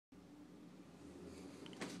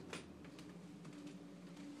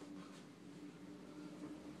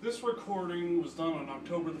This recording was done on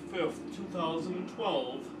October the 5th,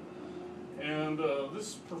 2012, and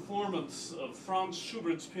this performance of Franz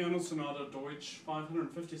Schubert's Piano Sonata Deutsch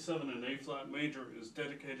 557 in A-flat major is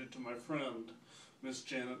dedicated to my friend, Miss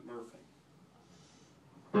Janet Murphy.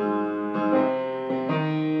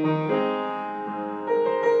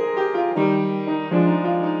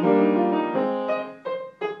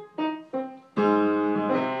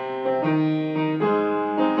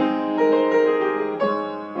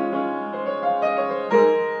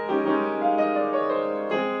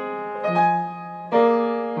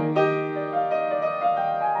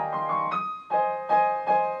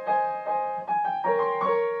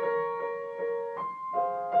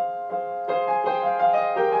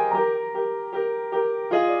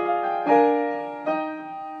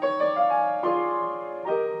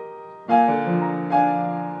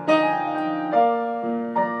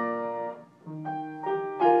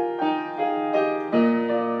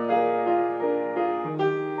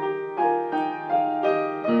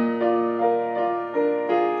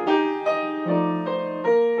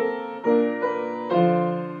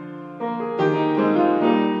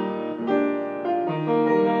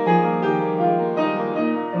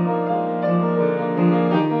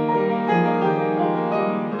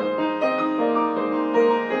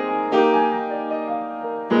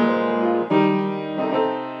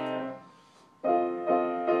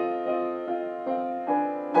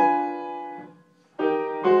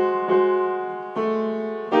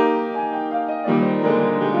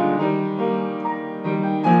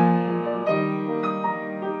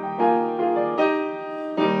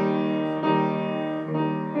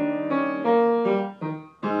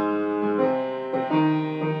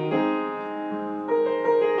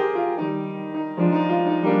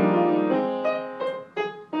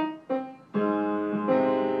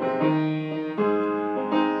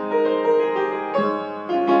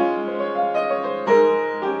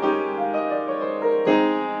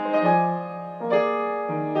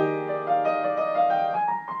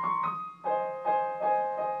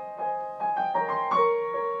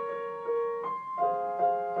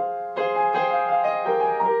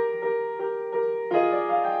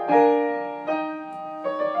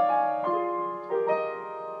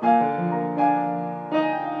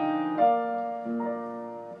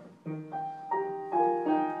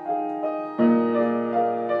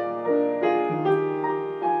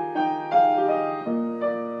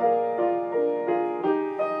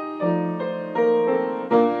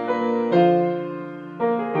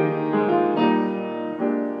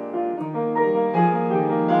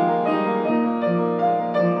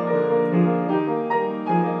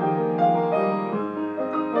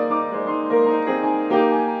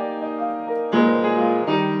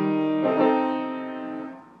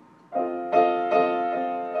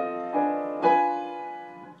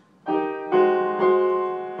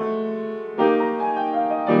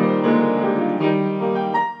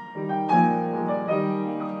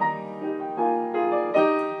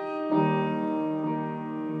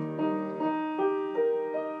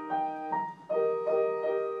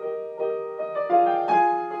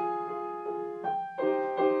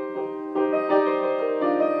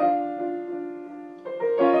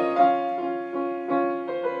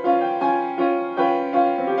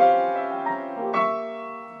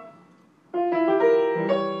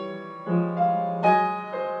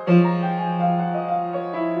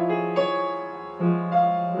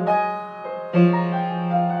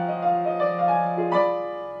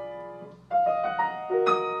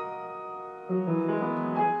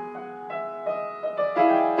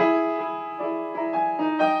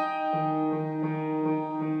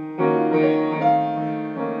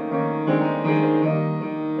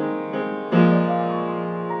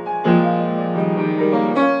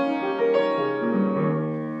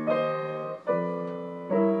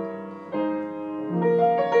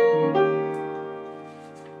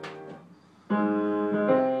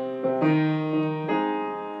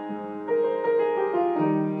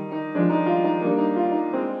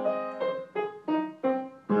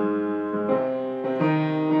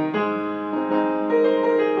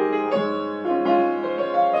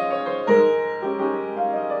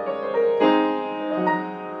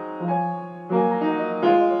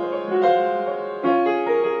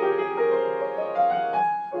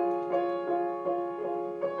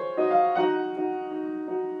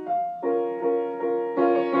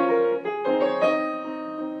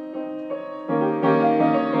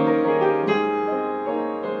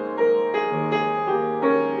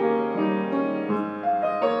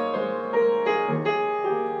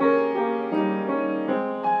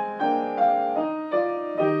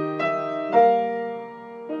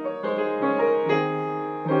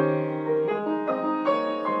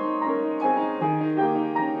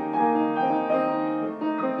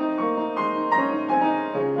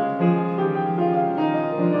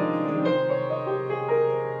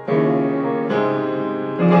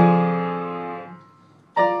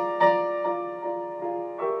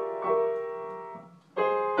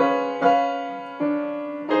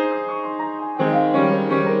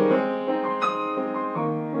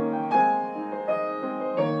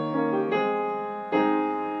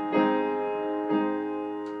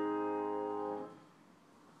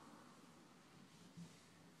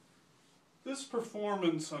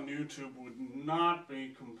 performance on YouTube would not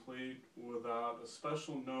be complete without a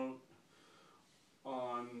special note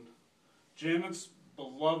on Janet's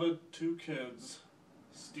beloved two kids,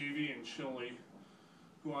 Stevie and Chili,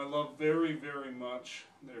 who I love very, very much.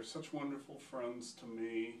 They're such wonderful friends to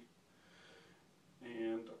me,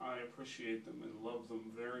 and I appreciate them and love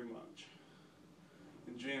them very much.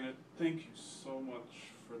 And Janet, thank you so much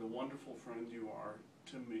for the wonderful friend you are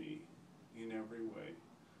to me in every way.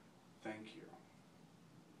 Thank you.